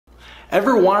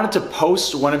Ever wanted to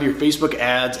post one of your Facebook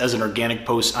ads as an organic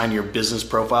post on your business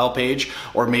profile page,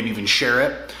 or maybe even share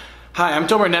it? Hi, I'm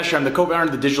Tomer Nesher. I'm the co-founder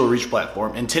of the Digital Reach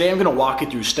platform, and today I'm going to walk you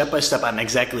through step-by-step on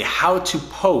exactly how to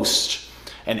post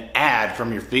an ad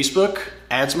from your Facebook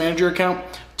Ads Manager account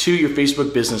to your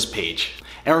Facebook business page.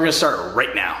 And we're going to start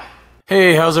right now.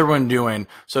 Hey, how's everyone doing?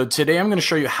 So today I'm going to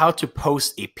show you how to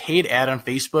post a paid ad on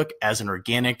Facebook as an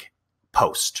organic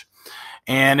post.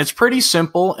 And it's pretty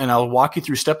simple, and I'll walk you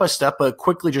through step by step, but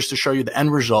quickly just to show you the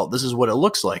end result. This is what it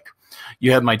looks like.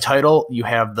 You have my title, you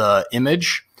have the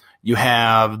image, you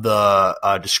have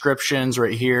the descriptions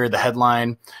right here, the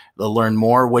headline, the learn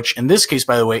more, which in this case,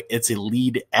 by the way, it's a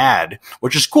lead ad,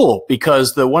 which is cool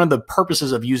because one of the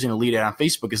purposes of using a lead ad on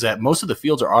Facebook is that most of the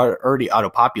fields are already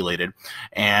auto-populated.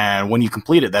 And when you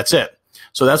complete it, that's it.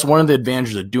 So that's one of the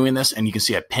advantages of doing this. And you can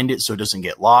see I pinned it so it doesn't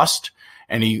get lost.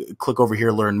 And you click over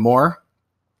here, learn more.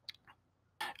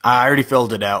 I already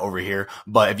filled it out over here,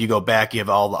 but if you go back, you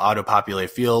have all the auto-populated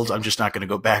fields. I'm just not going to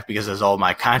go back because there's all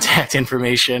my contact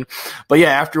information. But yeah,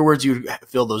 afterwards, you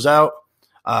fill those out,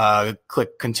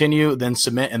 click continue, then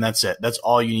submit, and that's it. That's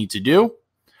all you need to do.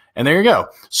 And there you go.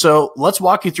 So let's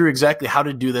walk you through exactly how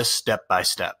to do this step by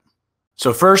step.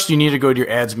 So first, you need to go to your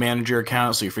Ads Manager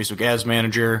account, so your Facebook Ads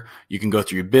Manager. You can go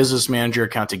through your Business Manager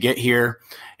account to get here.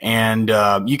 And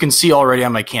you can see already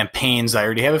on my campaigns, I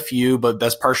already have a few, but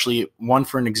that's partially one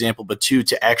for an example, but two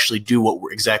to actually do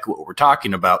exactly what we're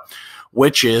talking about,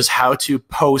 which is how to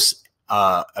post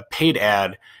a paid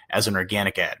ad as an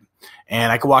organic ad.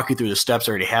 And I can walk you through the steps.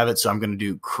 I already have it, so I'm going to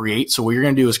do create. So what you're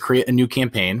going to do is create a new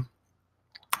campaign.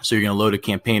 So you're going to load a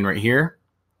campaign right here.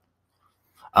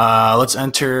 Let's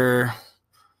enter.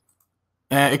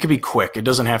 It could be quick. It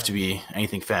doesn't have to be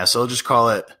anything fast. So I'll just call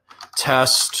it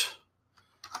test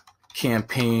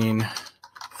campaign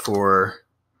for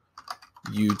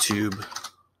YouTube.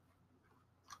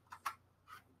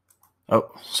 Oh,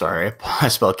 sorry, I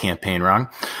spelled campaign wrong.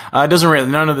 It doesn't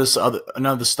really, none of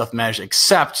this stuff matters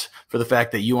except for the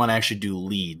fact that you want to actually do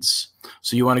leads.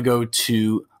 So you want to go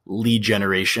to lead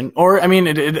generation, or I mean,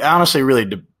 it honestly really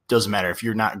doesn't matter. If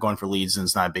you're not going for leads, then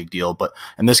it's not a big deal. But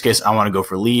in this case, I want to go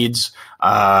for leads.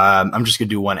 I'm just going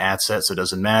to do one ad set, so it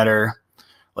doesn't matter.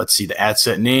 Let's see the ad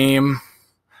set name.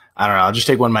 I don't know. I'll just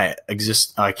take one of my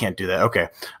oh, I can't do that. Okay.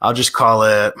 I'll just call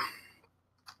it,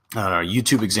 I don't know,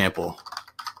 YouTube example.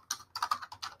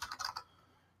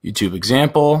 YouTube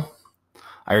example.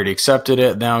 I already accepted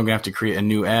it. Now I'm going to have to create a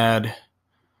new ad.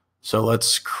 So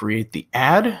let's create the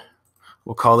ad.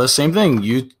 We'll call this same thing.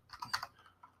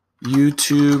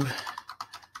 YouTube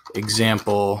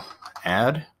example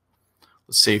ad.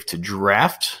 Let's save to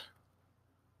draft.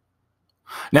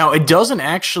 Now, it doesn't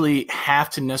actually have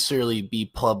to necessarily be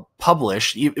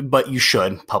published, but you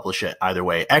should publish it either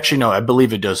way. Actually, no, I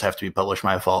believe it does have to be published,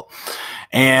 my fault.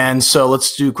 And so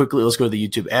let's go to the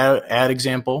YouTube ad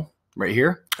example right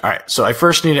here. All right, so I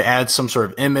first need to add some sort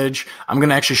of image. I'm going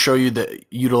to actually show you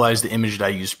utilize the image that I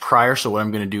used prior. So what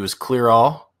I'm going to do is clear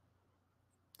all.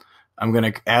 I'm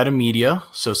going to add a media.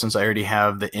 So since I already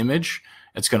have the image,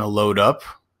 it's going to load up.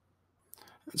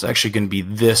 It's actually going to be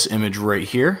this image right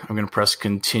here. I'm going to press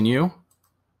continue.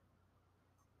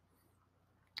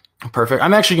 Perfect.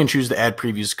 I'm actually going to choose the ad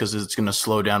previews because it's going to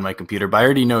slow down my computer, but I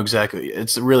already know exactly.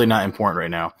 It's really not important right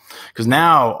now because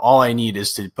now all I need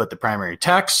is to put the primary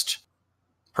text.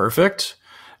 Perfect.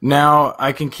 Now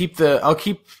I can keep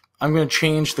I'm going to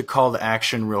change the call to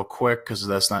action real quick because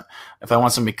that's not, if I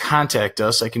want somebody to contact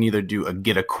us, I can either do a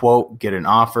get a quote, get an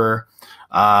offer.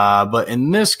 But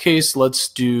in this case, let's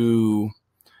do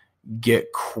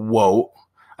get quote.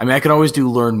 I mean, I can always do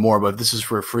learn more, but this is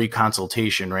for a free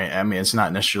consultation, right? I mean, it's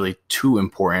not necessarily too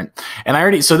important.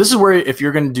 And so this is where, if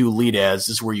you're going to do lead ads,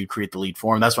 this is where you create the lead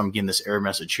form. That's why I'm getting this error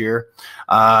message here.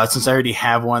 Since I already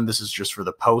have one, this is just for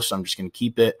the post. I'm just going to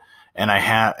keep it. And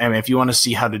I mean, if you want to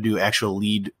see how to do actual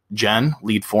lead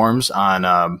forms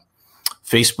on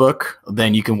Facebook,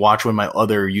 then you can watch one of my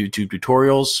other YouTube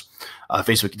tutorials,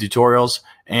 Facebook tutorials.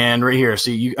 And right here,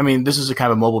 see, I mean, this is a kind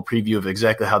of a mobile preview of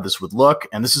exactly how this would look.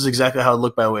 And this is exactly how it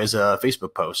looked, by the way, as a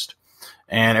Facebook post.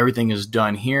 And everything is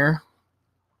done here.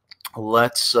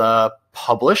 Let's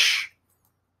publish.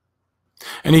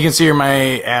 And you can see here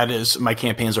my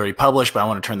campaign is already published, but I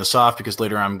want to turn this off because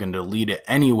later I'm going to delete it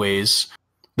anyways.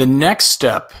 The next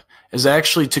step is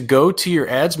actually to go to your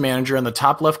Ads Manager on the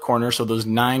top left corner. So those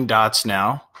 9 dots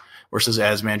now, where it says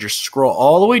Ads Manager, scroll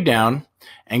all the way down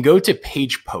and go to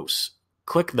Page Posts.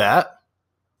 Click that.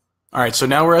 All right, so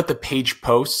now we're at the Page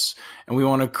Posts, and we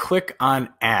want to click on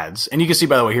Ads. And you can see,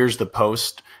 by the way, here's the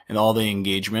post and all the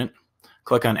engagement.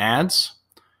 Click on Ads.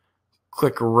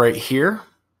 Click right here.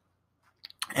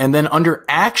 And then under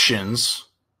Actions,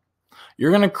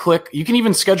 You're going to click, you can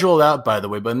even schedule it out, by the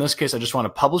way, but in this case, I just want to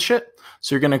publish it.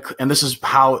 So you're going to, and this is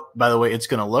how, by the way, it's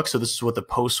going to look. So this is what the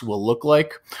post will look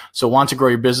like. So want to grow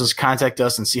your business, contact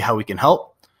us and see how we can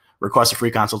help. Request a free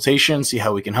consultation, see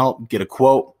how we can help, get a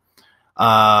quote.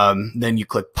 Then you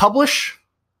click publish.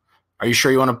 Are you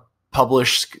sure you want to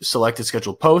publish selected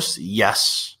scheduled posts?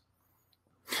 Yes.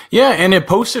 Yeah, and it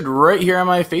posted right here on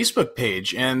my Facebook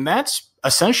page, and that's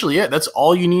essentially it. That's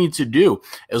all you need to do.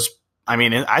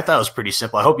 I thought it was pretty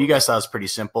simple. I hope you guys thought it was pretty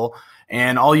simple.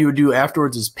 And all you would do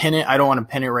afterwards is pin it. I don't want to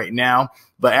pin it right now,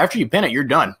 but after you pin it, you're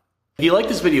done. If you like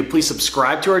this video, please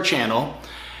subscribe to our channel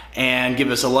and give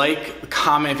us a like,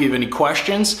 comment if you have any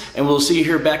questions, and we'll see you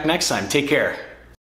here back next time. Take care.